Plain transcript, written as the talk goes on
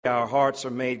Our hearts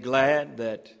are made glad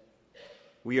that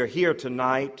we are here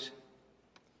tonight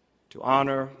to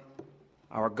honor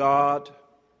our God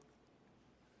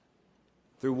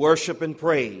through worship and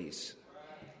praise.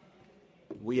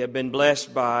 We have been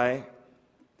blessed by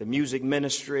the music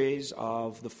ministries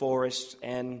of the Forest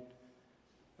and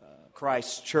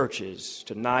Christ churches.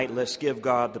 Tonight, let's give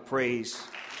God the praise.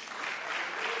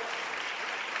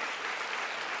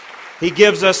 He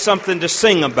gives us something to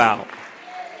sing about.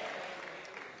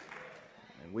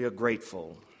 We are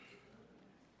grateful.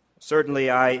 Certainly,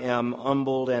 I am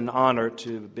humbled and honored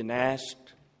to have been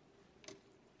asked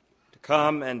to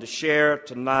come and to share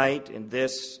tonight in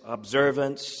this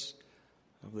observance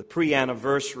of the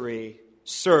pre-anniversary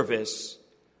service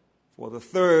for the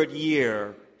third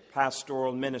year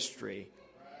pastoral ministry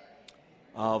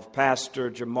of Pastor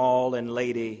Jamal and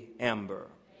Lady Amber.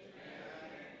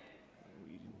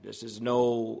 This is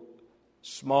no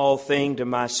small thing to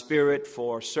my spirit,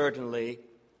 for certainly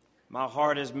my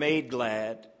heart is made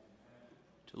glad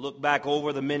to look back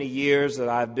over the many years that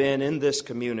I've been in this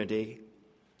community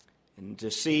and to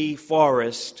see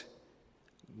Forest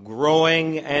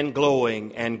growing and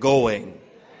glowing and going.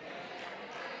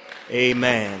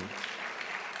 Amen.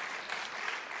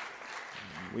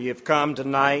 We have come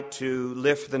tonight to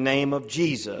lift the name of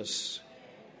Jesus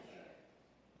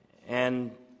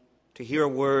and to hear a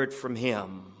word from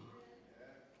Him.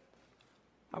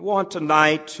 I want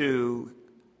tonight to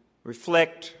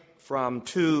reflect from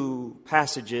two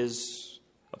passages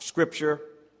of Scripture.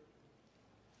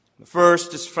 The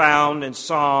first is found in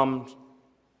Psalm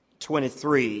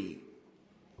 23.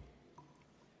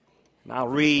 And I'll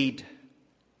read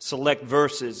select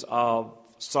verses of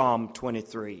Psalm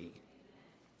 23.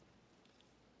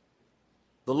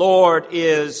 The Lord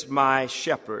is my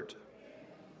shepherd.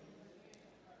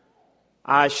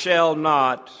 I shall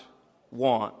not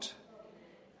want.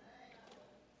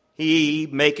 He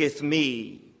maketh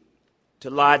me to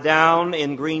lie down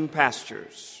in green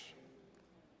pastures.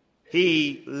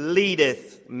 He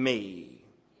leadeth me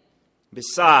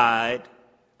beside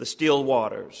the still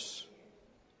waters.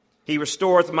 He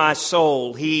restoreth my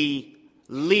soul. He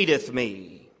leadeth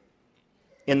me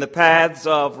in the paths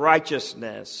of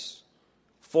righteousness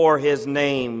for His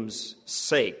name's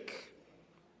sake.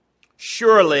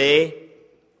 Surely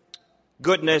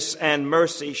goodness and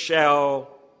mercy shall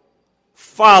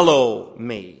follow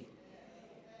me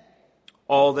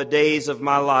all the days of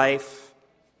my life,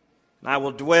 and I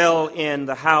will dwell in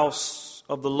the house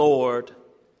of the Lord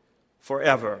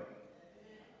forever.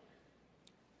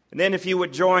 And then if you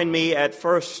would join me at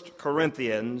 1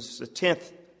 Corinthians, the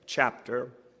 10th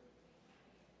chapter,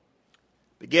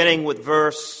 beginning with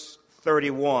verse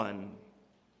 31.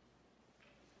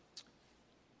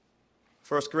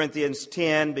 1 Corinthians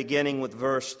 10, beginning with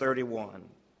verse 31.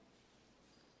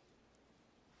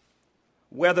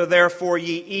 Whether therefore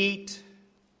ye eat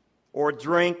or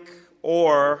drink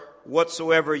or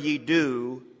whatsoever ye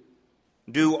do,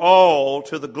 do all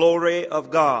to the glory of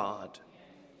God.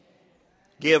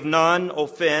 Give none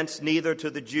offense neither to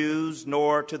the Jews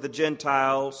nor to the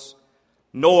Gentiles,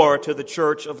 nor to the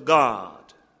church of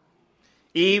God,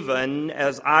 even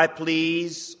as I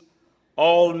please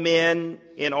all men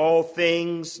in all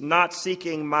things, not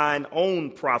seeking mine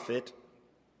own profit,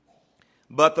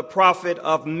 but the profit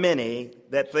of many,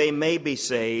 that they may be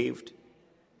saved.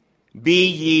 Be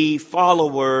ye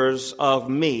followers of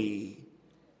me,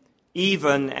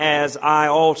 even as I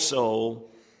also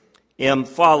am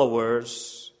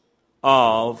followers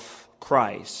of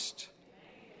Christ.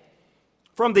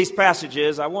 From these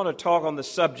passages, I want to talk on the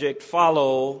subject,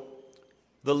 follow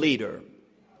the leader.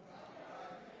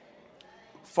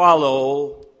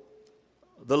 Follow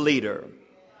the leader.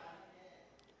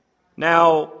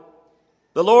 Now,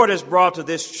 the Lord has brought to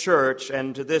this church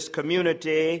and to this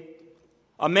community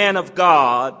a man of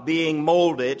God being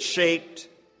molded, shaped,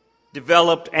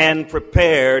 developed, and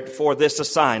prepared for this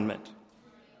assignment.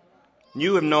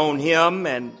 You have known him,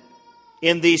 and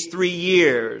in these 3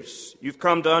 years, you've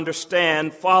come to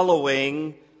understand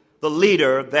following the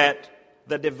leader that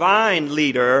the divine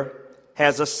leader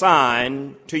has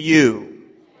assigned to you.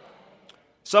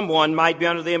 Someone might be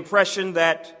under the impression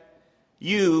that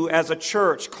you as a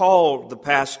church called the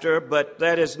pastor, but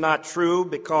that is not true,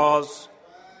 because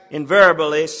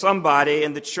invariably somebody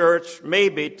in the church,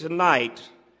 maybe tonight,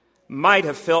 might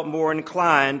have felt more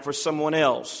inclined for someone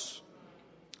else.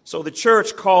 So the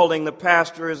church calling the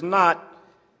pastor is not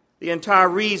the entire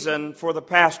reason for the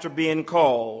pastor being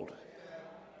called,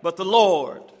 but the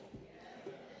Lord,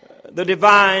 the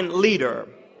divine leader,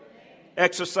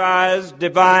 exercised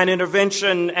divine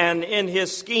intervention and in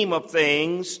His scheme of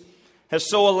things has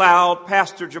so allowed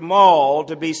Pastor Jamal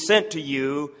to be sent to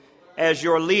you as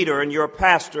your leader and your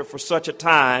pastor for such a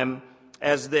time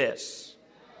as this.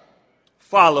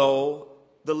 Follow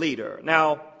the leader.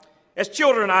 Now, as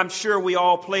children, I'm sure we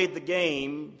all played the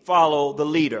game, Follow the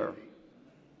Leader.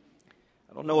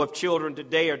 I don't know if children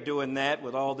today are doing that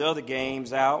with all the other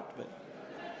games out, but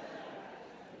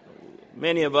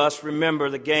many of us remember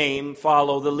the game,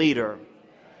 Follow the Leader.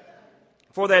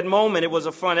 For that moment, it was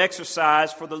a fun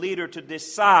exercise for the leader to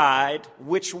decide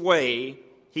which way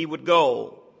he would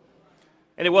go.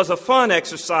 And it was a fun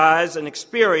exercise and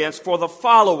experience for the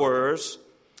followers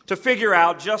to figure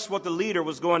out just what the leader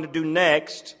was going to do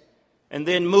next and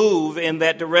then move in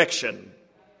that direction.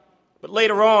 But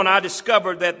later on, I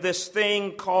discovered that this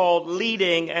thing called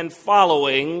leading and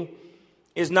following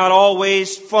is not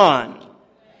always fun.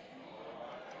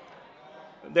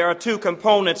 There are two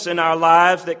components in our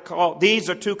lives these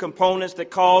are two components that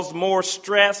cause more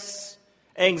stress,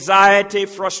 anxiety,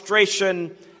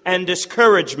 frustration, and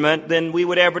discouragement than we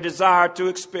would ever desire to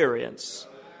experience.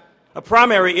 A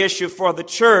primary issue for the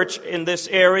church in this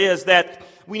area is that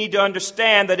we need to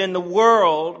understand that in the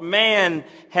world, man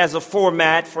has a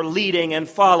format for leading and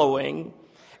following,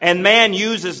 and man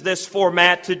uses this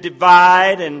format to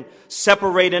divide and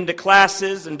separate into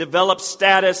classes and develop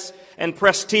status and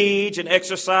prestige and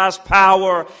exercise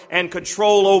power and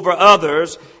control over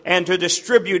others and to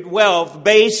distribute wealth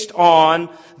based on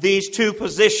these two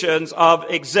positions of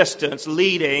existence,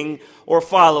 leading or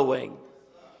following.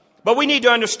 But we need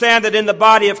to understand that in the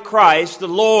body of Christ, the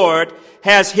Lord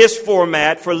has His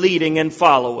format for leading and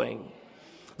following.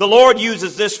 The Lord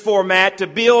uses this format to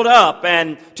build up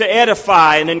and to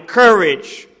edify and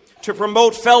encourage, to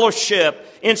promote fellowship,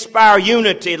 inspire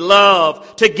unity,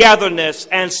 love, togetherness,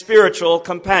 and spiritual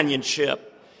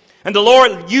companionship. And the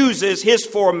Lord uses His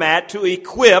format to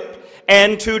equip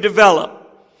and to develop.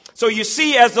 So you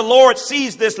see, as the Lord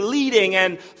sees this leading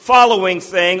and following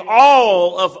thing,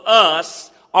 all of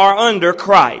us are under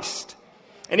Christ.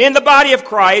 And in the body of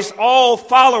Christ, all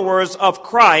followers of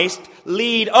Christ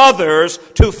lead others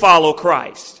to follow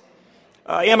Christ.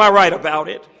 Am I right about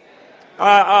it?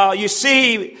 You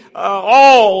see,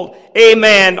 all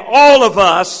of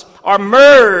us are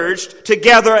merged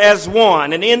together as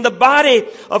one. And in the body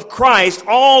of Christ,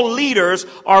 all leaders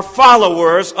are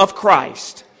followers of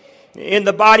Christ. In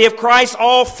the body of Christ,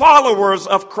 all followers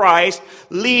of Christ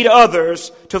lead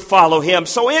others to follow Him.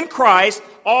 So in Christ,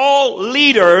 all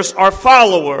leaders are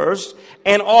followers,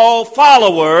 and all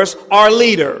followers are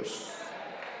leaders.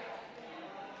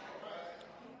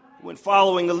 When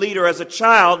following the leader as a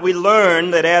child, we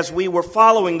learned that as we were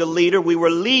following the leader, we were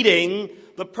leading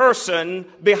the person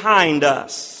behind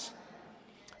us.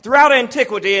 Throughout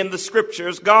antiquity in the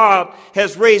scriptures, God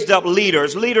has raised up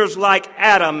leaders like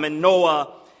Adam and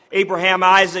Noah, Abraham,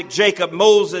 Isaac, Jacob,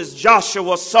 Moses,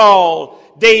 Joshua, Saul,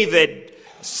 David,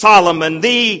 Solomon.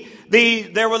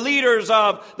 There were leaders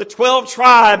of the 12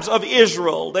 tribes of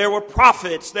Israel. There were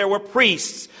prophets, there were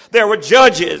priests, there were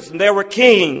judges, and there were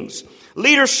kings.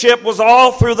 Leadership was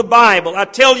all through the Bible. I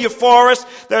tell you, Forrest,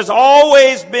 there's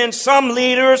always been some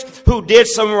leaders who did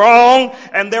some wrong,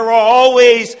 and there are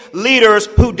always leaders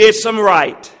who did some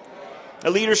right. The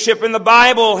leadership in the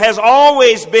Bible has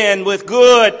always been with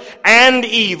good and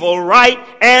evil, right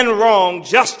and wrong,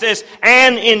 justice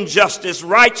and injustice,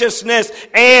 righteousness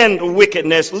and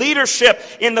wickedness. Leadership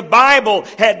in the Bible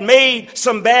had made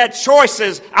some bad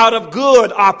choices out of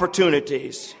good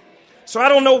opportunities. So I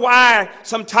don't know why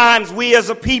sometimes we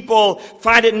as a people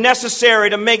find it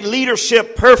necessary to make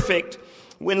leadership perfect,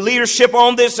 when leadership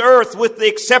on this earth, with the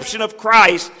exception of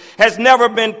Christ, has never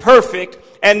been perfect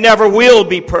and never will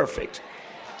be perfect.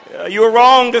 You are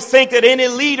wrong to think that any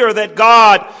leader that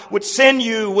God would send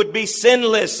you would be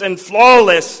sinless and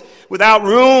flawless, without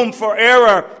room for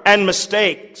error and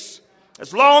mistakes.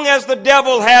 As long as the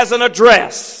devil has an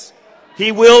address,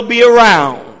 he will be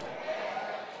around.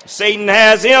 Satan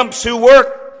has imps who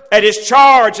work at his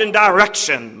charge and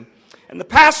direction. And the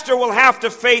pastor will have to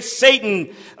face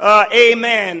Satan,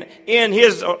 in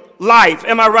his life.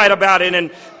 Am I right about it?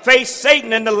 And face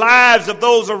Satan in the lives of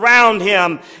those around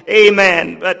him.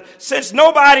 Amen. But since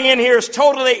nobody in here is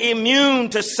totally immune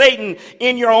to Satan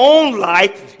in your own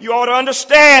life, you ought to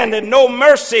understand and know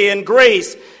mercy and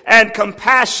grace and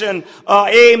compassion,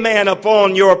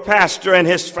 upon your pastor and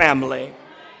his family.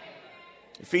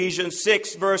 Ephesians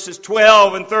 6 verses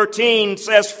 12 and 13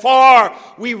 says, "For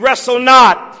we wrestle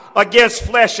not against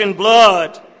flesh and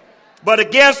blood, but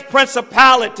against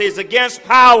principalities, against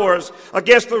powers,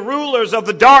 against the rulers of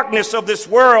the darkness of this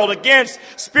world, against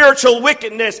spiritual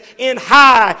wickedness in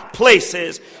high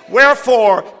places.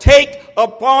 Wherefore, take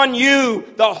upon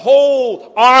you the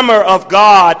whole armor of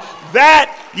God,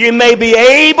 that you may be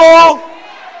able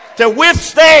to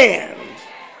withstand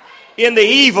in the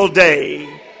evil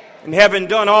day, and having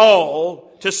done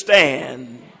all, to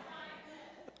stand.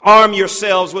 Arm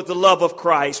yourselves with the love of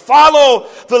Christ. Follow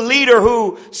the leader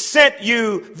who sent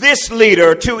you, this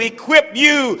leader, to equip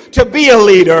you to be a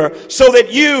leader so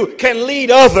that you can lead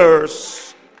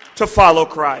others to follow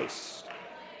Christ.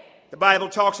 The Bible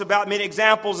talks about many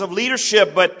examples of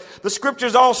leadership, but the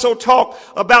scriptures also talk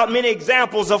about many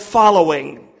examples of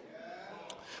following.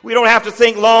 We don't have to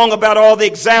think long about all the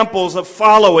examples of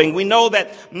following. We know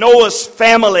that Noah's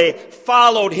family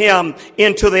followed him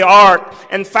into the ark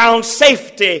and found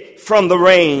safety from the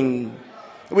rain.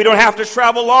 We don't have to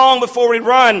travel long before we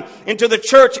run into the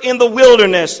church in the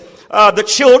wilderness, the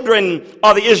children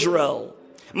of Israel.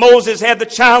 Moses had the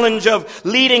challenge of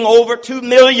leading over 2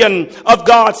 million of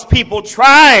God's people,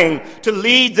 trying to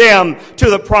lead them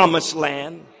to the promised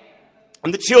land.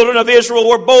 And the children of Israel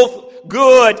were both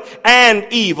good and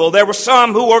evil. There were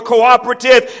some who were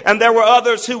cooperative, and there were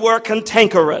others who were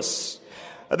cantankerous.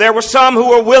 There were some who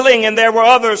were willing, and there were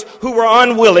others who were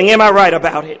unwilling. Am I right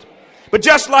about it? But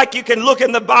just like you can look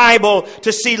in the Bible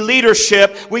to see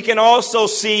leadership, we can also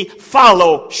see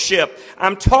fellowship.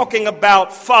 I'm talking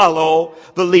about follow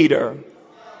the leader.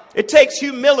 It takes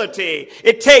humility.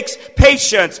 It takes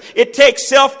patience. It takes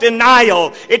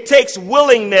self-denial. It takes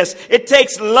willingness. It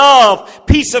takes love,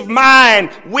 peace of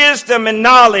mind, wisdom, and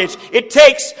knowledge. It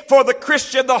takes for the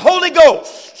Christian the Holy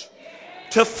Ghost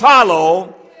to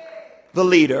follow the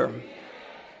leader.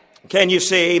 Can you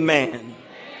say amen?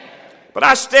 But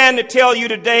I stand to tell you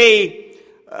today,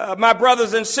 my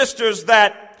brothers and sisters,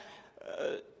 that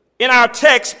in our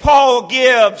text, Paul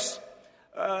gives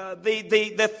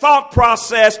the thought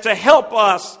process to help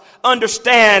us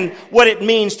understand what it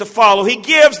means to follow. He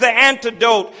gives the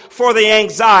antidote for the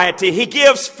anxiety. He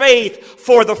gives faith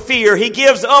for the fear. He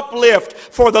gives uplift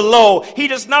for the low. He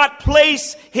does not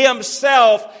place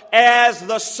himself as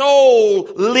the sole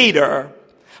leader,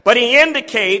 but he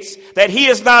indicates that he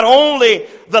is not only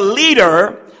the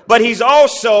leader, but he's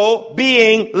also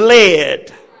being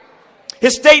led.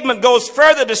 His statement goes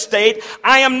further to state,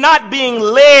 I am not being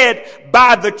led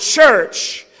by the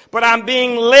church, but I'm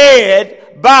being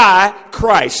led by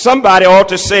Christ. Somebody ought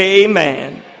to say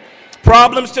amen.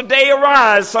 Problems today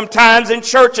arise sometimes in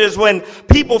churches when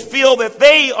people feel that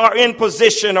they are in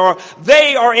position or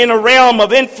they are in a realm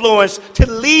of influence to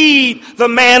lead the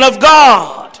man of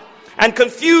God. And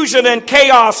confusion and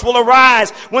chaos will arise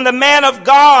when the man of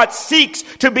God seeks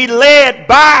to be led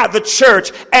by the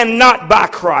church and not by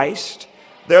Christ.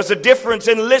 There's a difference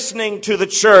in listening to the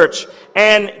church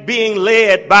and being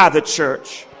led by the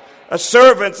church. As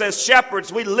servants, as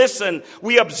shepherds, we listen,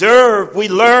 we observe, we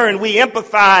learn, we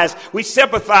empathize, we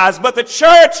sympathize. But the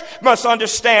church must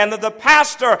understand that the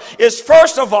pastor is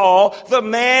first of all the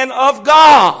man of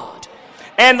God.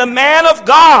 And the man of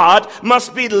God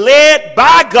must be led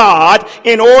by God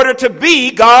in order to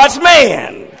be God's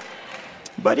man.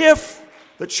 But if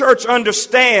the church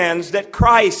understands that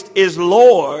Christ is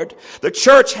Lord, the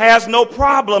church has no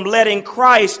problem letting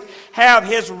Christ have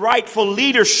his rightful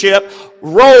leadership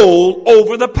role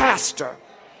over the pastor.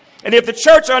 And if the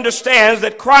church understands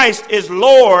that Christ is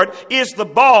Lord, is the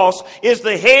boss, is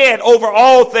the head over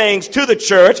all things to the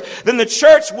church, then the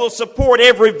church will support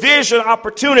every vision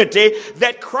opportunity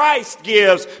that Christ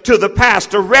gives to the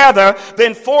pastor rather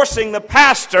than forcing the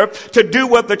pastor to do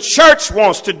what the church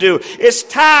wants to do. It's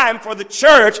time for the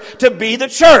church to be the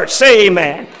church. Say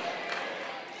amen.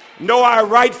 Know our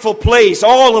rightful place,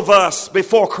 all of us,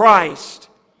 before Christ.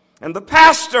 And the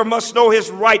pastor must know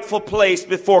his rightful place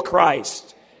before Christ.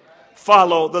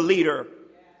 Follow the leader.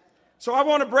 So I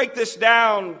want to break this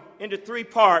down into 3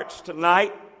 parts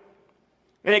tonight.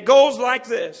 And it goes like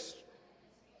this.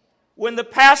 When the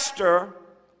pastor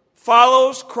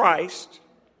follows Christ,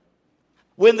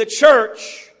 when the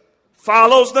church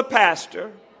follows the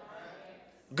pastor,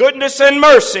 goodness and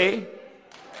mercy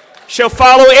shall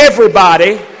follow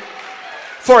everybody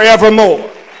forevermore.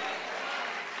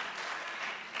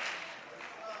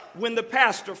 When the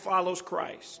pastor follows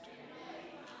Christ.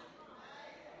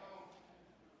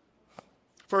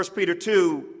 1 Peter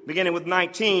 2, beginning with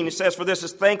 19, it says, For this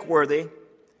is thankworthy,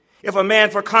 if a man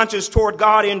for conscience toward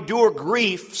God endure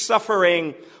grief,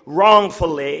 suffering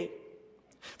wrongfully.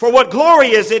 For what glory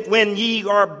is it when ye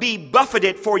are be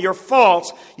buffeted for your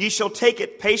faults, ye shall take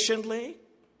it patiently?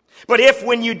 But if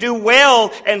when you do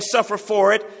well and suffer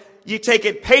for it, ye take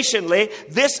it patiently,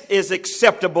 this is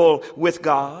acceptable with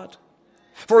God.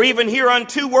 For even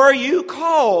hereunto were you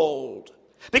called,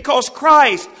 because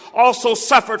Christ also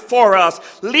suffered for us,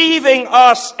 leaving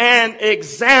us an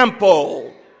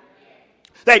example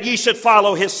that ye should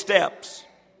follow his steps.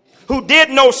 Who did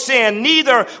no sin,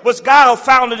 neither was guile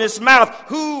found in his mouth.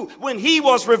 Who, when he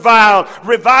was reviled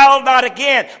not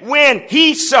again. When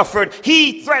he suffered,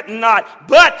 he threatened not,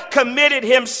 but committed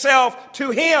himself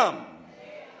to him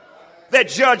that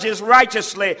judges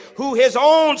righteously, who his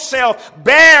own self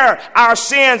bare our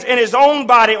sins in his own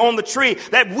body on the tree,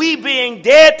 that we being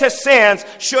dead to sins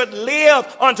should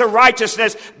live unto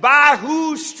righteousness, by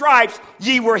whose stripes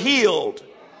ye were healed.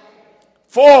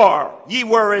 For ye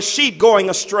were as sheep going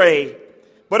astray,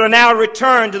 but are now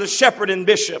returned to the shepherd and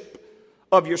bishop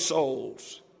of your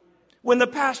souls. When the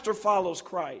pastor follows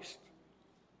Christ,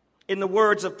 in the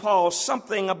words of Paul,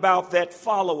 something about that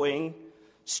following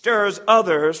stirs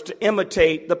others to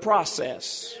imitate the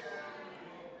process.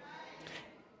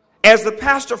 As the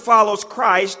pastor follows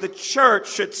Christ, the church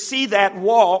should see that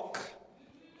walk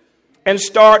and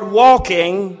start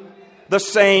walking the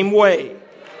same way.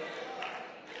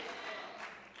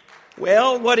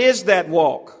 Well, what is that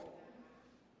walk?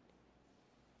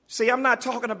 See, I'm not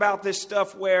talking about this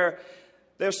stuff where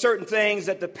there's certain things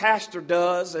that the pastor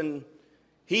does and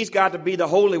he's got to be the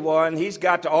holy one. He's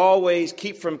got to always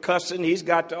keep from cussing. He's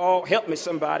got to help me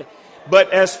somebody.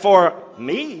 But as for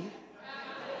me,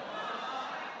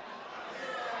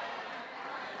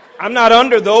 I'm not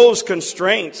under those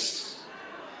constraints.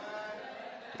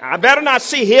 I better not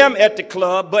see him at the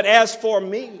club, but as for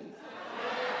me,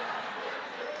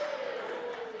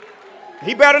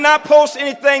 he better not post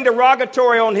anything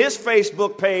derogatory on his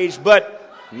Facebook page, but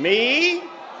me?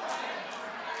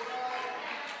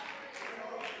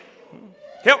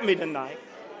 Help me tonight.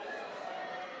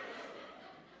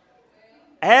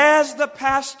 As the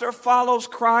pastor follows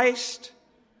Christ,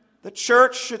 the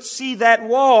church should see that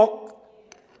walk,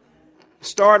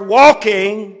 start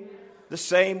walking the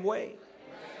same way.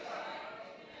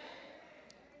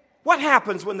 What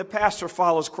happens when the pastor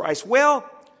follows Christ? Well,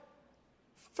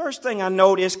 first thing I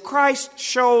note is Christ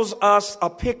shows us a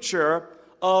picture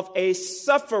of a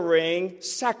suffering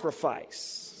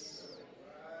sacrifice.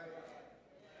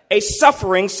 A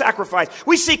suffering sacrifice.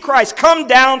 We see Christ come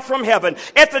down from heaven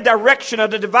at the direction of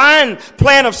the divine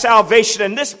plan of salvation.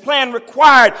 And this plan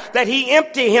required that he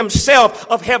empty himself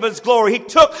of heaven's glory. He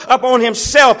took upon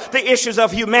himself the issues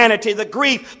of humanity, the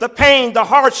grief, the pain, the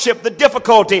hardship, the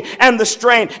difficulty, and the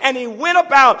strain. And he went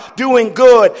about doing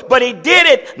good. But he did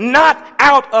it not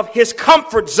out of his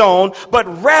comfort zone,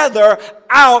 but rather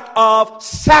out of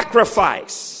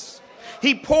sacrifice.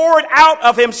 He poured out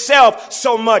of himself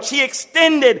so much. He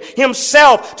extended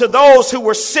himself to those who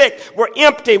were sick, were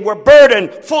empty, were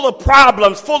burdened, full of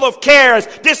problems, full of cares,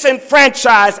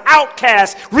 disenfranchised,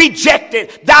 outcast,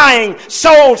 rejected, dying,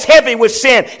 souls heavy with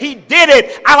sin. He did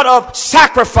it out of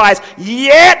sacrifice.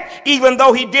 Yet, even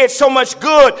though he did so much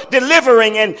good,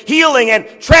 delivering and healing and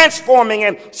transforming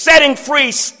and setting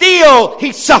free, still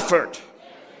he suffered.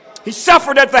 He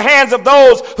suffered at the hands of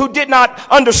those who did not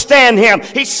understand him.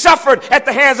 He suffered at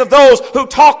the hands of those who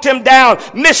talked him down,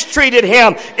 mistreated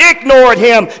him, ignored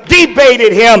him,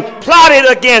 debated him, plotted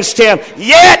against him.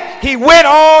 Yet he went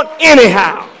on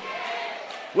anyhow.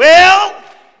 Well,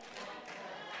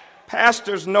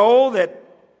 pastors know that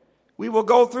we will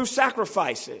go through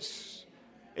sacrifices.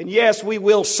 And yes, we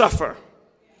will suffer.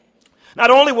 Not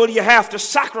only will you have to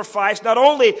sacrifice, not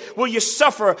only will you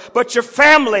suffer, but your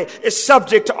family is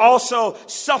subject to also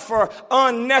suffer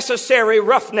unnecessary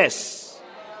roughness.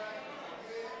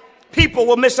 People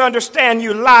will misunderstand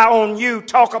you, lie on you,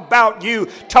 talk about you,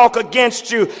 talk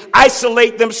against you,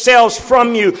 isolate themselves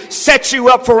from you, set you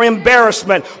up for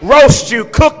embarrassment, roast you,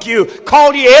 cook you,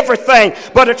 call you everything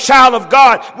but a child of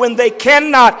God when they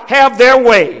cannot have their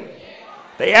way.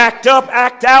 They act up,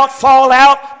 act out, fall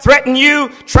out, threaten you,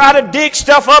 try to dig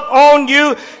stuff up on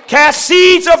you, cast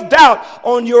seeds of doubt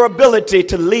on your ability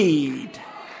to lead.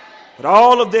 But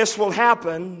all of this will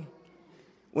happen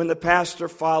when the pastor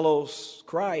follows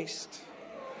Christ.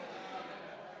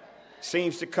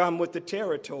 Seems to come with the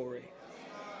territory.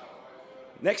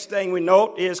 Next thing we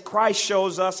note is Christ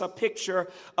shows us a picture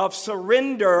of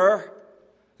surrender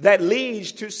that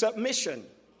leads to submission.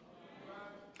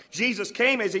 Jesus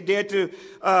came as he did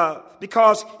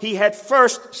because he had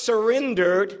first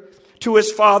surrendered to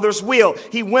his Father's will.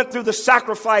 He went through the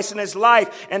sacrifice in his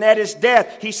life, and at his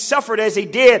death, he suffered as he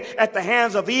did at the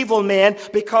hands of evil men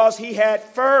because he had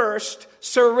first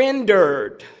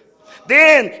surrendered.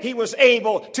 Then he was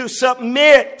able to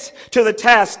submit to the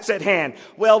tasks at hand.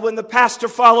 Well, when the pastor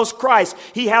follows Christ,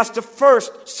 he has to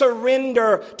first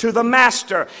surrender to the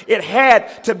master. It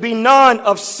had to be none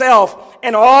of self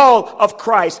and all of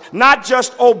Christ. Not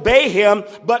just obey him,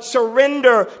 but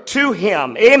surrender to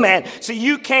him. Amen. So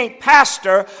you can't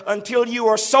pastor until you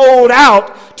are sold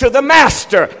out to the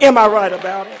master. Am I right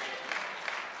about it?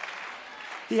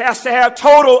 He has to have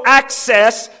total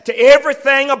access to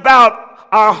everything about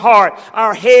our heart,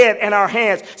 our head, and our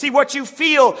hands. See, what you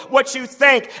feel, what you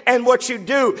think, and what you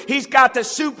do, he's got to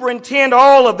superintend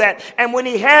all of that. And when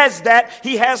he has that,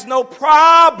 he has no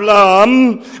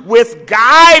problem with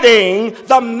guiding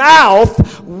the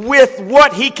mouth with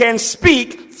what he can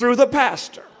speak through the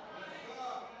pastor.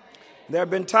 There have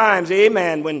been times,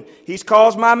 amen, when he's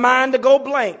caused my mind to go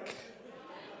blank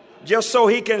just so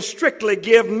he can strictly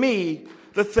give me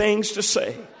the things to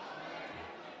say.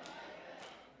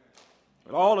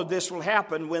 But all of this will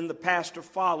happen when the pastor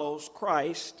follows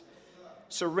Christ,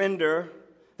 surrender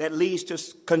that leads to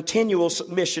continual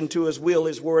submission to his will,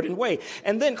 his word, and way.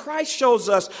 And then Christ shows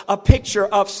us a picture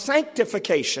of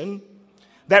sanctification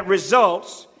that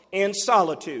results in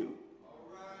solitude.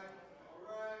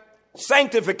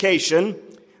 Sanctification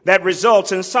that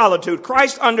results in solitude.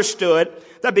 Christ understood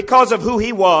that because of who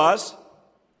he was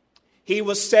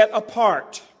set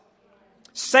apart,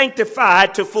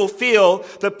 sanctified to fulfill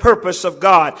the purpose of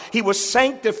God. He was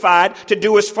sanctified to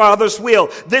do his Father's will.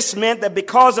 This meant that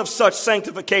because of such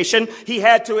sanctification, he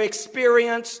had to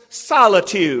experience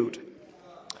solitude.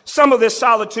 Some of this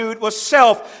solitude was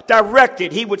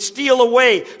self-directed. He would steal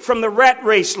away from the rat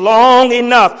race long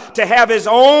enough to have his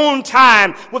own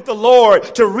time with the Lord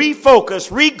to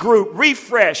refocus, regroup,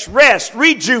 refresh, rest,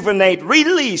 rejuvenate,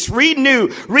 release,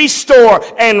 renew, restore,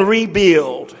 and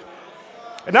rebuild.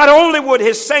 And not only would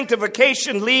his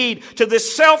sanctification lead to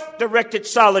this self-directed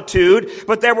solitude,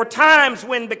 but there were times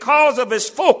when, because of his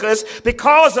focus,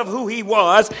 because of who he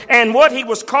was and what he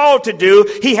was called to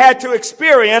do, he had to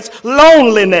experience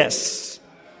loneliness.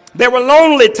 There were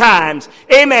lonely times,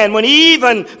 amen, when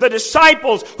even the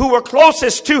disciples who were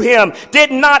closest to him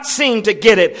did not seem to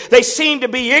get it. They seemed to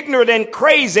be ignorant and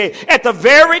crazy at the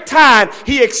very time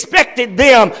he expected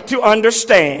them to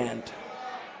understand.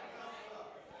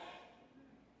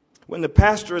 When the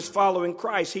pastor is following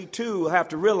Christ, he too will have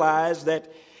to realize that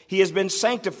he has been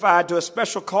sanctified to a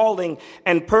special calling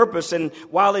and purpose. And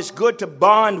while it's good to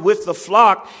bond with the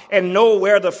flock and know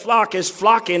where the flock is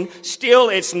flocking, still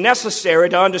it's necessary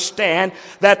to understand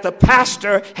that the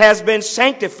pastor has been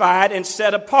sanctified and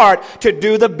set apart to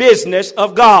do the business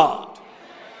of God.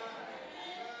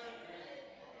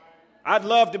 I'd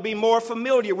love to be more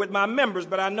familiar with my members,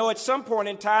 but I know at some point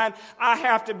in time I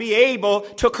have to be able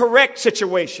to correct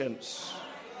situations.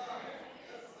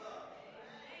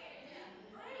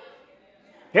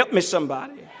 Help me,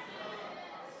 somebody.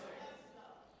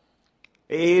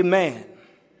 Amen.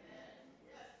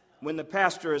 When the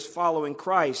pastor is following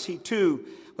Christ, he too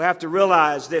will have to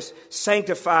realize this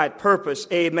sanctified purpose.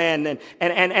 Amen.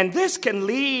 And this can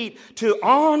lead to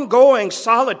ongoing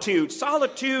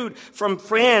solitude from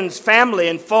friends, family,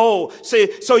 and foe.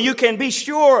 So you can be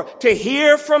sure to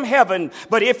hear from heaven.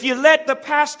 But if you let the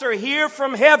pastor hear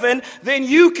from heaven, then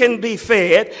you can be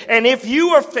fed. And if you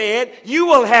are fed, you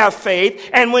will have faith.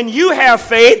 And when you have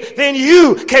faith, then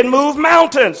you can move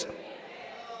mountains.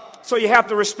 So you have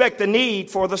to respect the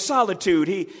need for the solitude.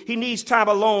 He needs time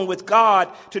alone with God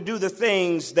to do the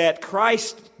things that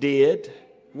Christ did.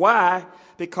 Why?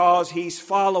 Because he's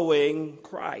following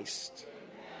Christ.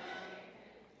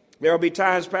 There will be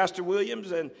times, Pastor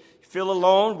Williams, and you feel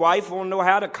alone. Wife won't know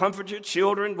how to comfort your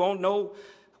children, won't know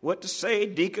what to say.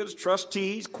 Deacons,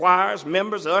 trustees, choirs,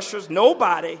 members, ushers,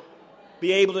 nobody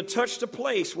be able to touch the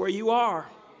place where you are.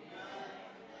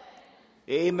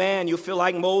 Amen. You feel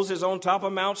like Moses on top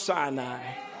of Mount Sinai.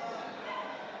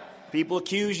 People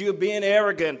accuse you of being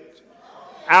arrogant,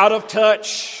 out of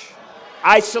touch,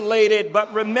 isolated.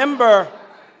 But remember,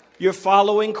 you're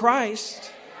following Christ,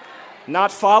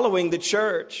 not following the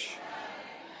church.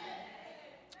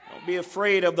 Don't be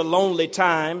afraid of the lonely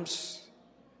times,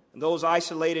 those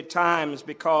isolated times,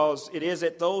 because it is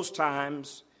at those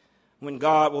times when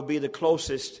God will be the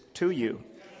closest to you.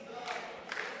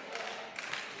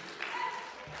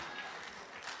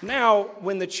 Now,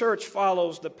 when the church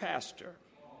follows the pastor,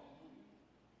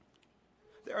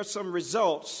 there are some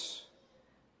results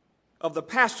of the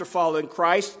pastor following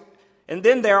Christ, and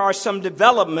then there are some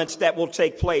developments that will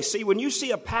take place. See, when you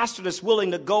see a pastor that's willing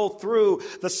to go through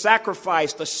the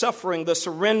sacrifice, the suffering, the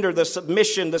surrender, the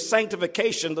submission, the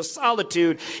sanctification, the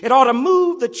solitude, it ought to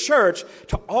move the church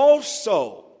to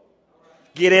also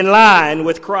get in line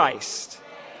with Christ.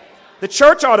 The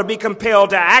church ought to be compelled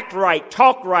to act right,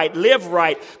 talk right, live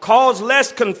right, cause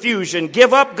less confusion,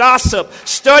 give up gossip,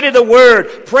 study the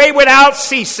word, pray without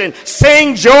ceasing,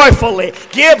 sing joyfully,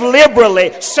 give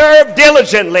liberally, serve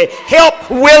diligently, help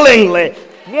willingly.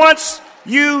 Once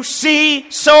you see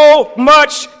so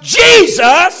much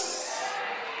Jesus,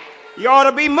 you ought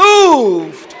to be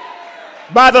moved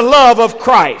by the love of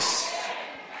Christ.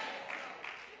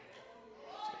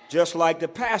 Just like the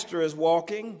pastor is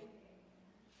walking,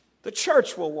 the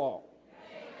church will walk.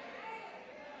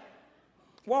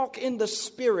 Walk in the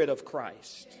Spirit of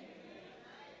Christ.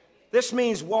 This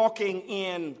means walking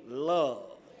in love.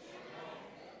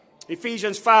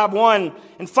 Ephesians 5:1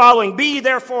 and following. Be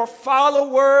therefore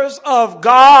followers of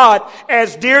God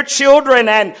as dear children,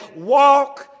 and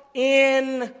walk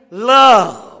in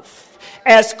love,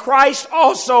 as Christ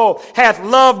also hath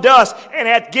loved us and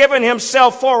hath given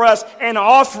himself for us, an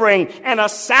offering and a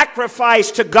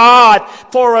sacrifice to God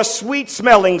for a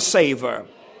sweet-smelling savor.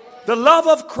 The love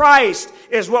of Christ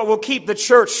is what will keep the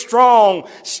church strong,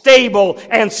 stable,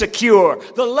 and secure.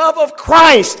 The love of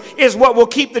Christ is what will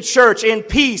keep the church in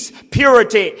peace,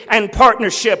 purity, and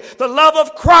partnership. The love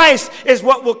of Christ is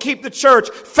what will keep the church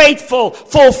faithful,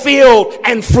 fulfilled,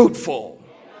 and fruitful.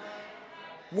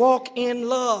 Walk in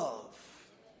love.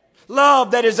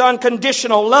 Love that is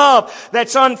unconditional, love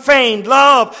that's unfeigned,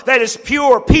 love that is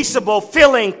pure, peaceable,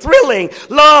 filling, thrilling,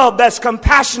 love that's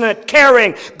compassionate,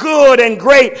 caring, good and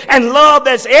great, and love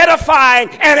that's edifying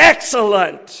and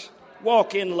excellent.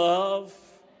 Walk in love.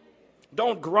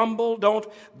 Don't grumble, don't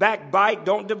backbite,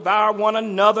 don't devour one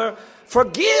another.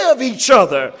 Forgive each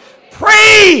other.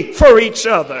 Pray for each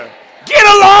other. Get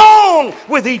along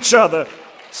with each other.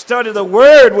 Study the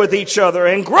word with each other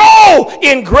and grow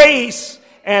in grace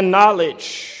and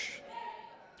knowledge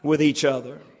with each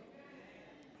other.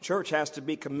 Church has to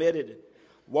be committed,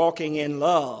 walking in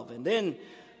love. And then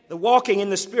the walking in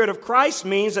the Spirit of Christ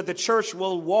means that the church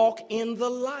will walk in the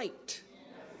light.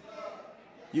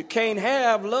 You can't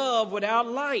have love without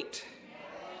light.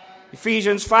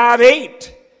 Ephesians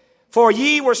 5:8. For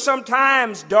ye were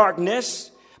sometimes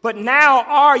darkness, but now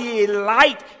are ye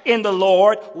light in the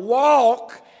Lord.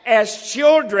 Walk as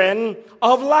children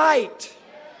of light.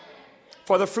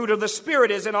 For the fruit of the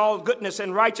Spirit is in all goodness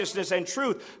and righteousness and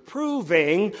truth,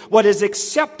 proving what is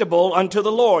acceptable unto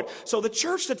the Lord. So the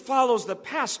church that follows the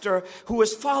pastor who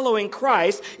is following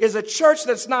Christ is a church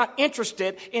that's not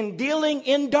interested in dealing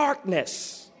in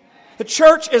darkness. The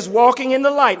church is walking in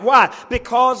the light. Why?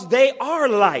 Because they are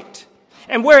light.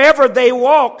 And wherever they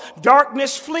walk,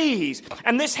 darkness flees.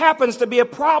 And this happens to be a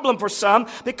problem for some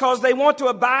because they want to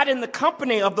abide in the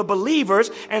company of the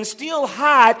believers and still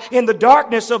hide in the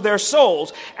darkness of their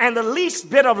souls. And the least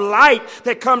bit of light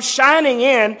that comes shining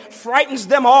in frightens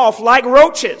them off like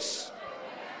roaches.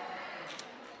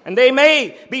 And they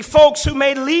may be folks who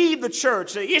may leave the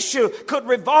church. The issue could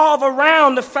revolve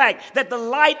around the fact that the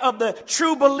light of the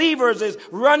true believers is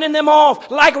running them off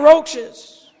like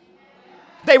roaches.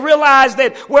 They realize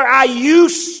that where I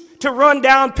used to run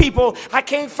down people, I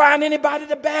can't find anybody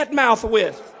to badmouth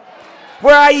with.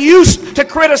 Where I used to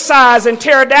criticize and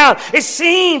tear down, it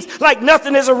seems like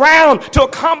nothing is around to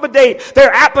accommodate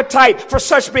their appetite for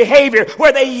such behavior.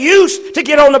 Where they used to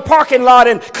get on the parking lot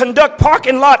and conduct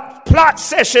parking lot plot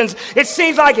sessions, it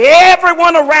seems like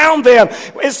everyone around them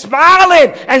is smiling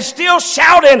and still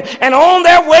shouting and on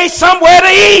their way somewhere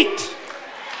to eat.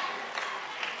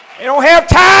 They don't have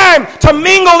time to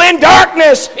mingle in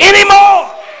darkness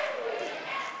anymore.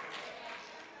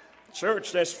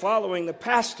 Church that's following the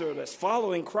pastor, that's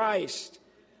following Christ,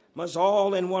 must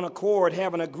all in one accord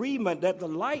have an agreement that the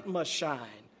light must shine.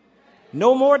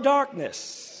 No more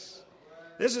darkness.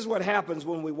 This is what happens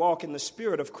when we walk in the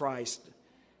Spirit of Christ.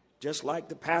 Just like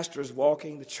the pastor is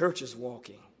walking, the church is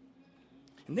walking.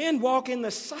 And then walk in the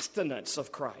sustenance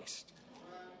of Christ.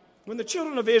 When the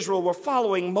children of Israel were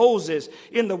following Moses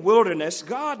in the wilderness,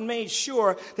 God made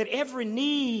sure that every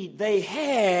need they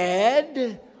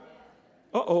had,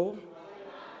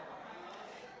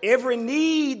 every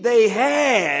need they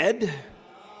had,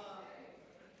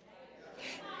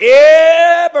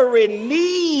 every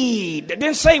need, it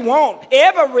didn't say want,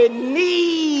 every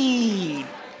need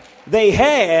they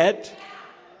had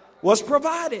was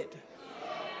provided.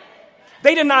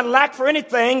 They did not lack for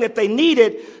anything that they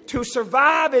needed to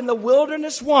survive in the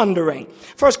wilderness wandering.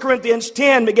 1 Corinthians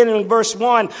 10, beginning in verse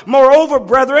 1. Moreover,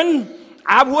 brethren,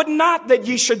 I would not that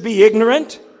ye should be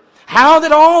ignorant, how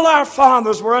that all our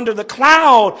fathers were under the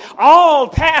cloud, all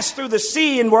passed through the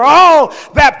sea, and were all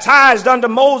baptized unto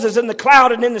Moses in the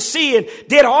cloud and in the sea, and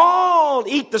did all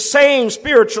eat the same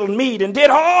spiritual meat, and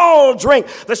did all drink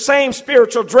the same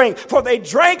spiritual drink. For they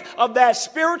drank of that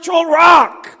spiritual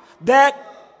rock that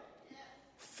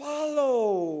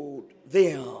followed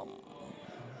them.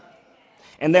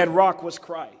 And that rock was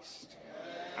Christ.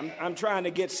 I'm trying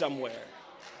to get somewhere.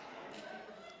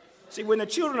 See, when the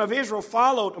children of Israel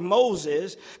followed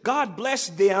Moses, God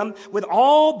blessed them with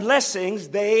all blessings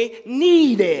they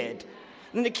needed.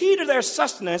 And the key to their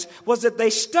sustenance was that they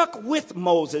stuck with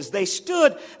Moses. They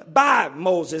stood by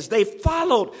Moses. They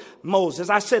followed Moses.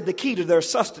 I said the key to their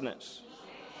sustenance.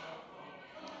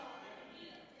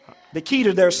 The key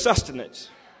to their sustenance.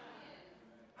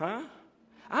 Huh?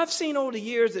 I've seen over the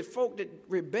years that folk that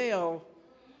rebel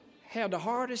have the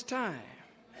hardest time.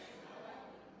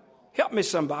 Help me,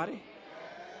 somebody.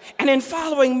 And in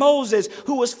following Moses,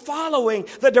 who was following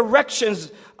the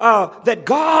directions that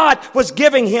God was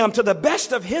giving him to the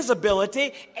best of his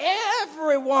ability,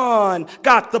 everyone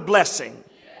got the blessing.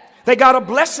 They got a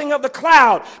blessing of the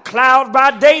cloud. Cloud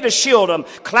by day to shield them.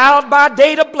 Cloud by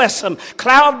day to bless them.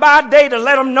 Cloud by day to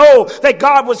let them know that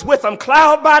God was with them.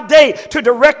 Cloud by day to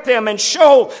direct them and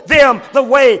show them the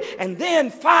way. And then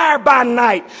fire by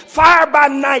night. Fire by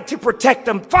night to protect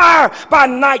them. Fire by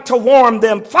night to warm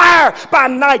them. Fire by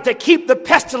night to keep the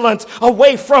pestilence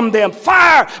away from them.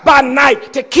 Fire by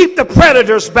night to keep the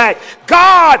predators back.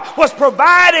 God was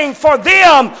providing for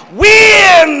them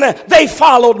when they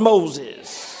followed Moses.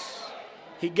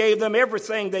 He gave them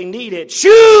everything they needed.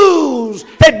 Shoes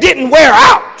that didn't wear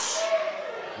out.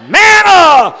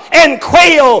 Manna and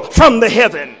quail from the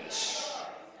heavens.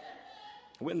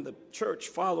 When the church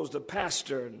follows the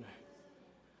pastor,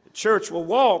 the church will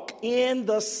walk in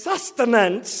the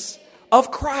sustenance of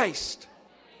Christ.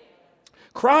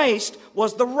 Christ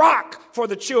was the rock for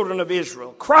the children of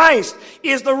Israel. Christ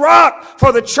is the rock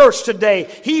for the church today.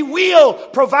 He will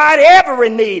provide every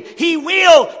need. He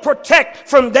will protect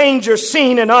from danger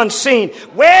seen and unseen.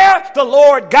 Where the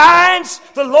Lord guides,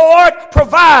 the Lord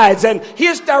provides, and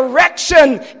his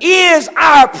direction is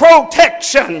our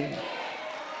protection.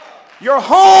 Your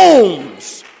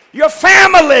homes, your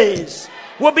families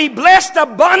will be blessed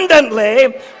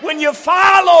abundantly when you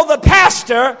follow the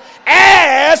pastor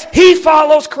as he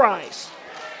follows Christ.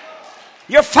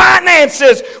 Your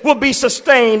finances will be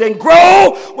sustained and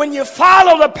grow when you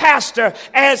follow the pastor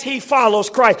as he follows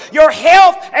Christ. Your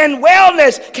health and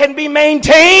wellness can be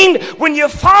maintained when you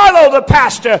follow the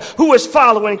pastor who is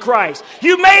following Christ.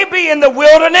 You may be in the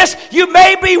wilderness. You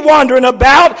may be wandering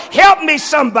about. Help me,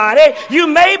 somebody. You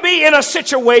may be in a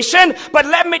situation, but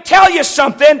let me tell you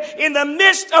something. In the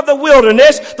midst of the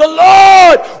wilderness, the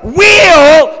Lord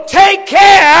will take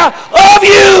care of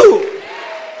you.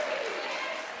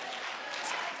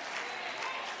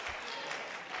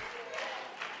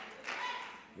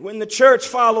 When the church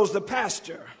follows the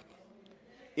pastor,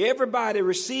 everybody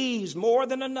receives more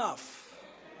than enough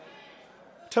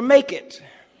to make it.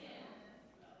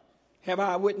 Have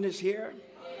I a witness here?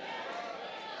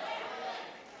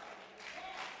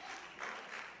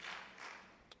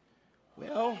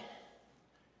 Well,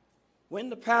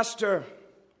 when the pastor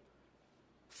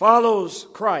follows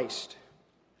Christ,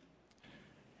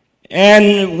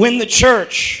 and when the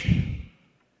church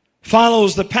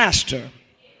follows the pastor,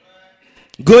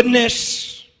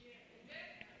 goodness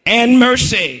and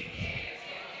mercy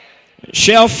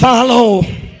shall follow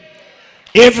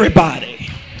everybody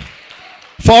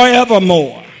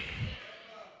forevermore.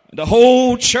 The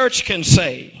whole church can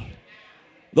say,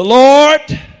 the Lord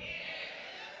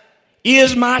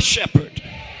is my shepherd.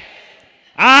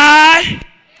 I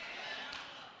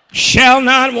shall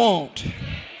not want.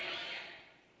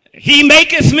 He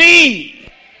maketh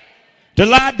me to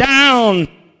lie down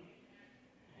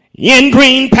in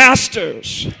green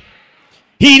pastures.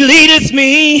 He leadeth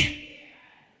me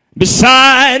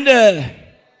beside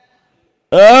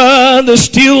the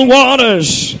still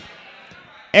waters,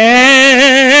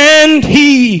 and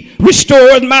he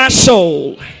restored my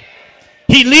soul.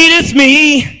 He leadeth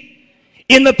me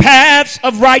in the paths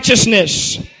of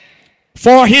righteousness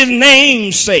for his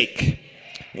name's sake.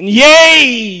 And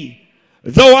yea,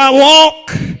 though I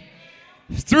walk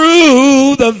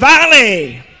through the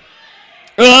valley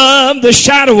of the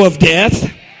shadow of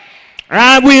death,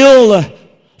 I will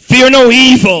fear no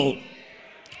evil,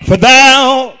 for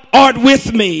thou art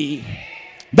with me.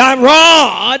 Thy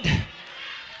rod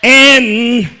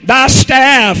and thy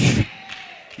staff,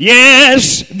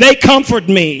 yes, they comfort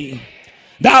me.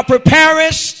 Thou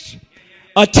preparest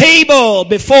a table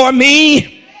before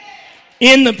me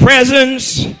in the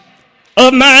presence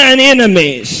of mine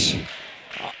enemies.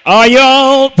 Are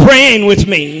y'all praying with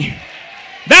me?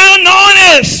 Thou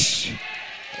anointest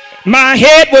my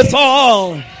head with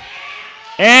oil,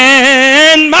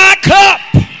 and my cup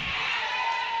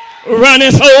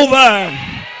runneth over.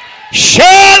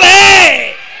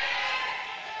 Surely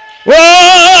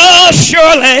Oh,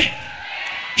 surely,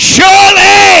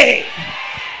 surely,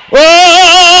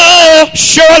 oh,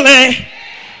 surely,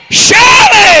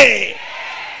 surely,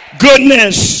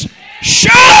 goodness,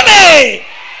 surely,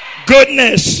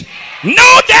 goodness,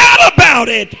 no doubt about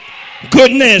it,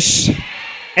 goodness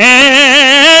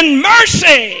and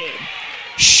mercy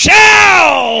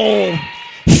shall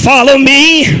follow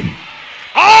me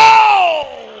all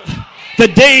the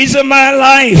days of my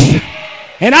life,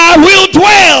 and I will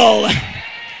dwell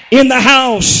in the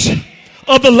house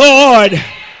of the Lord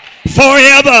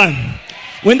forever.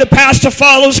 When the pastor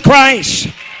follows Christ,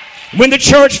 when the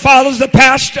church follows the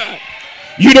pastor,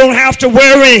 you don't have to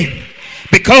worry,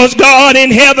 because God in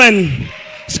heaven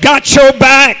has got your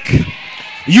back.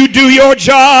 You do your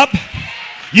job,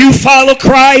 you follow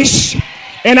Christ,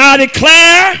 and I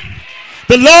declare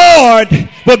the Lord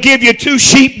will give you 2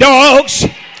 sheepdogs,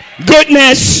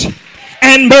 goodness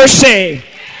and mercy,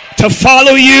 to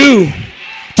follow you,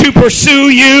 to pursue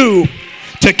you,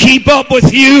 to keep up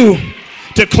with you,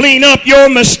 to clean up your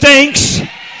mistakes,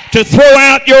 to throw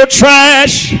out your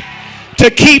trash, to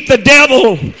keep the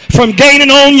devil from gaining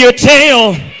on your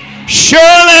tail.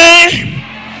 Surely,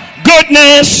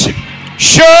 goodness,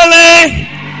 surely,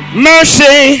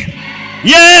 mercy,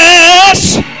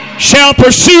 yes, shall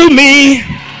pursue me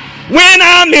when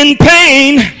I'm in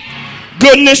pain.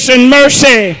 Goodness and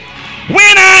mercy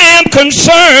when I am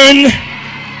concerned.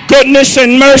 Goodness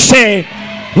and mercy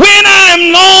when I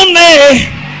am lonely.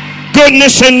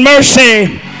 Goodness and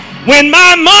mercy when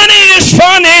my money is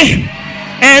funny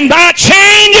and my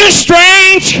change is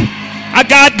strange. I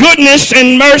got goodness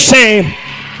and mercy.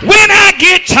 When I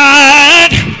get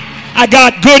tired, I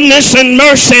got goodness and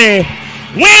mercy.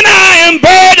 When I am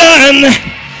burdened,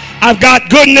 I've got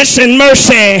goodness and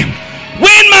mercy.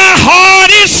 When my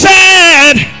heart is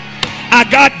sad, I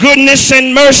got goodness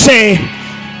and mercy.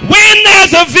 When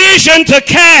there's a vision to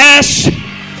cast,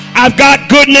 I've got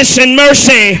goodness and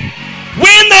mercy.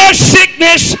 When there's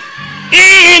sickness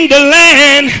in the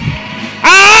land,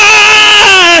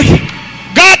 I've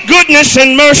got goodness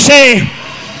and mercy.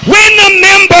 When the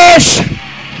members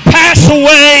pass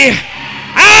away,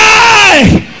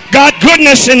 I've got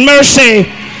goodness and mercy.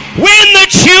 When the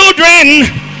children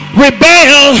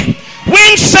rebel,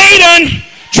 when Satan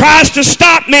tries to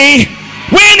stop me,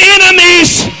 when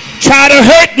enemies try to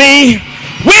hurt me,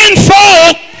 when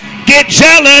folk get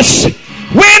jealous,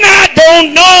 when I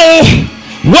don't know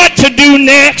what to do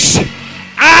next,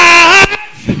 I've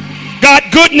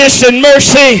got goodness and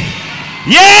mercy.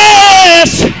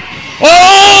 Yes.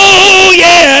 Oh,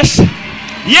 yes.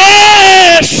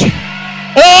 Yes.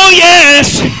 Oh,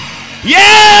 yes.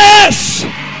 Yes.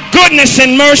 Goodness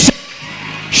and mercy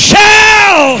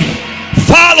shall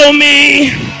follow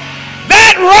me.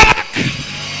 That rock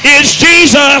is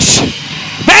Jesus.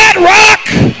 That rock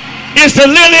is the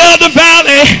lily of the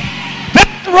valley.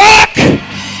 That rock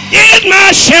is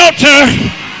my shelter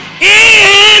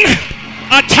in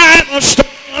a time of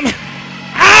storm.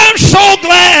 I'm so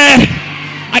glad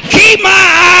I keep my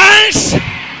eyes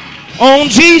on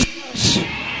Jesus.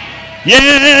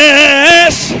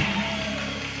 Yes.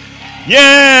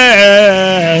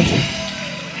 Yes.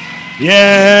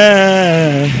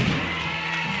 Yes.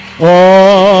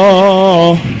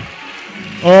 Oh.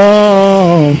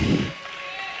 Oh.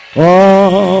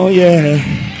 Oh, yeah.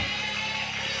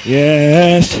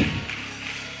 Yes.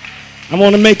 I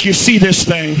want to make you see this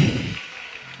thing,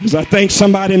 because I think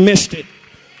somebody missed it.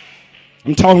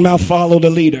 I'm talking about follow the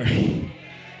leader.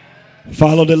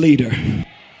 Follow the leader.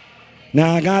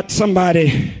 Now, I got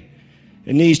somebody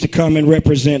that needs to come and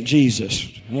represent Jesus.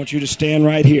 I want you to stand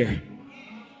right here.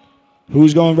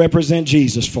 Who's going to represent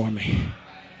Jesus for me?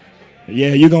 Yeah,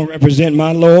 you're going to represent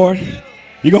my Lord.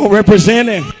 You're going to represent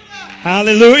him.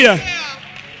 Hallelujah.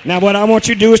 Now, what I want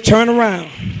you to do is turn around.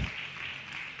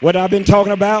 What I've been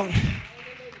talking about,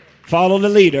 follow the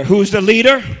leader. Who's the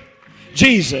leader?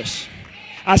 Jesus.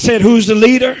 I said, who's the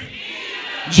leader?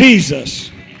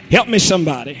 Jesus. Help me,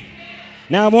 somebody.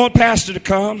 Now, I want Pastor to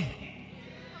come.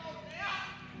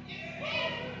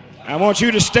 I want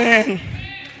you to stand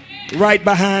right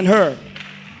behind her.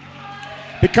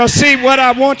 Because, see, what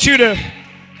I want you to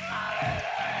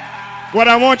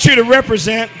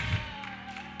represent,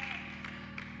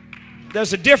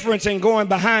 there's a difference in going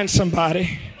behind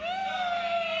somebody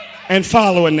and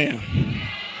following them.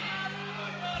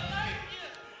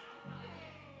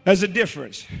 There's a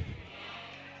difference.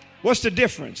 What's the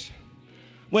difference?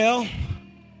 Well,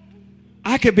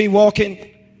 I could be walking.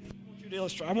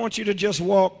 I want you to just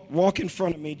walk in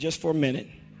front of me just for a minute.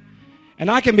 And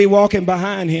I can be walking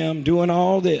behind him doing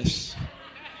all this.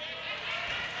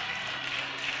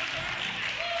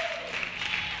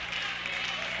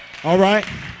 All right?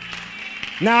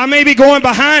 Now, I may be going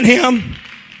behind him,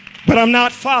 but I'm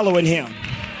not following him.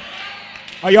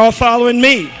 Are y'all following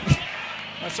me?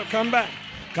 So come back.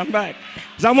 Come back.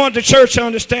 Because I want the church to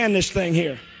understand this thing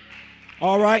here.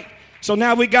 All right? So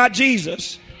now we got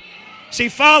Jesus. See,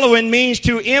 following means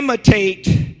to imitate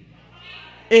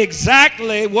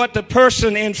exactly what the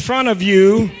person in front of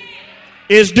you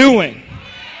is doing.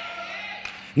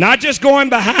 Not just going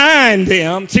behind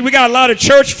them. See, we got a lot of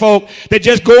church folk that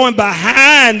just going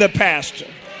behind the pastor.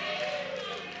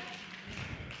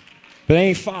 But they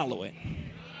ain't following.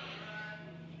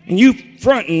 And you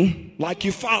fronting like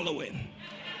you following.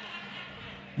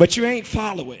 But you ain't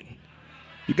following.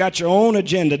 You got your own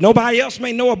agenda. Nobody else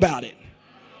may know about it.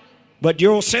 But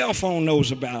your cell phone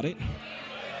knows about it.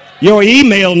 Your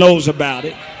email knows about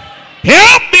it.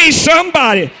 Help me,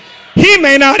 somebody. He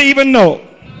may not even know.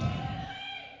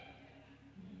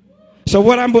 So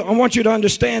what I want you to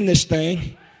understand this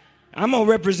thing. I'm going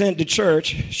to represent the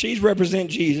church. She's represent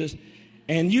Jesus.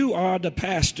 And you are the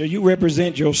pastor. You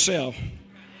represent yourself.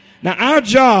 Now, our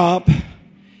job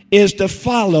is to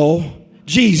follow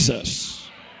Jesus.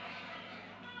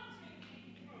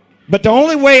 But the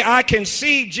only way I can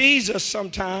see Jesus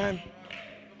sometime,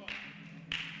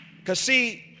 because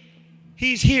see,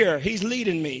 he's here. He's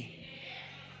leading me.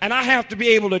 And I have to be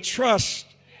able to trust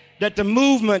that the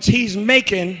movements he's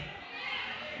making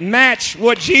match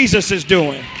what Jesus is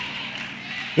doing.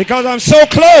 Because I'm so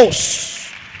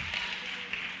close,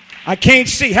 I can't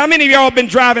see. How many of y'all been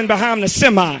driving behind the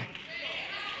semi?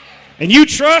 And you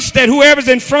trust that whoever's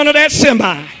in front of that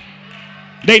semi,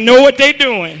 they know what they're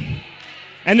doing.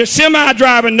 And the semi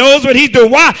driver knows what he's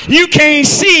doing. Why? You can't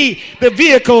see the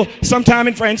vehicle sometime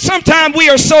in front. And sometimes we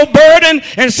are so burdened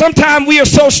and sometimes we are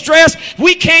so stressed,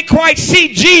 we can't quite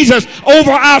see Jesus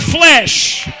over our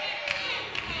flesh.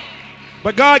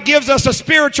 But God gives us a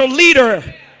spiritual leader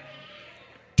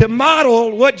to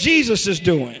model what Jesus is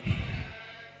doing.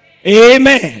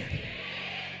 Amen.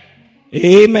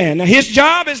 Amen. Now, his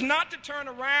job is not to turn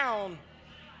around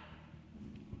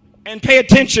and pay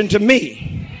attention to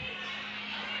me.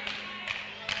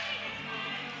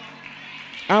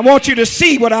 I want you to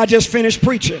see what I just finished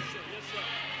preaching.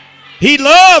 He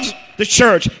loves the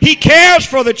church. He cares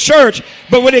for the church.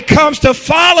 But when it comes to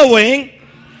following,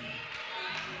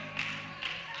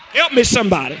 help me,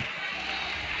 somebody.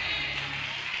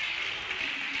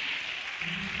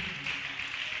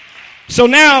 So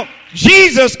now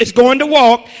Jesus is going to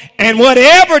walk, and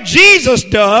whatever Jesus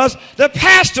does, the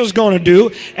pastor's going to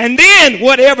do. And then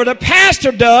whatever the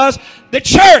pastor does, the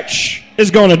church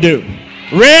is going to do.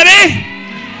 Ready?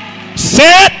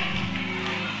 Set,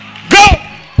 go.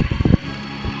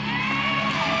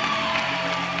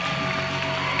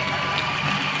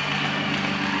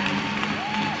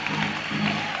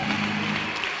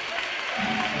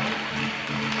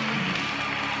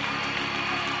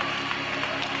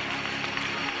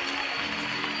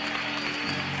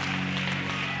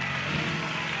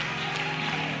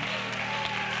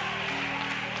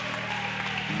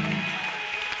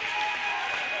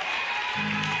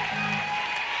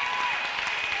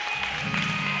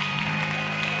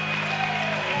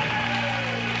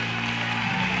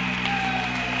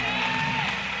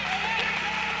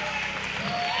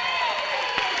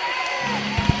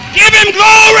 Give him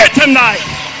glory tonight.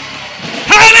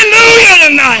 Hallelujah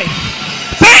tonight.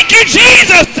 Thank you,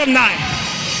 Jesus, tonight.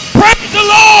 Praise the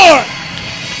Lord.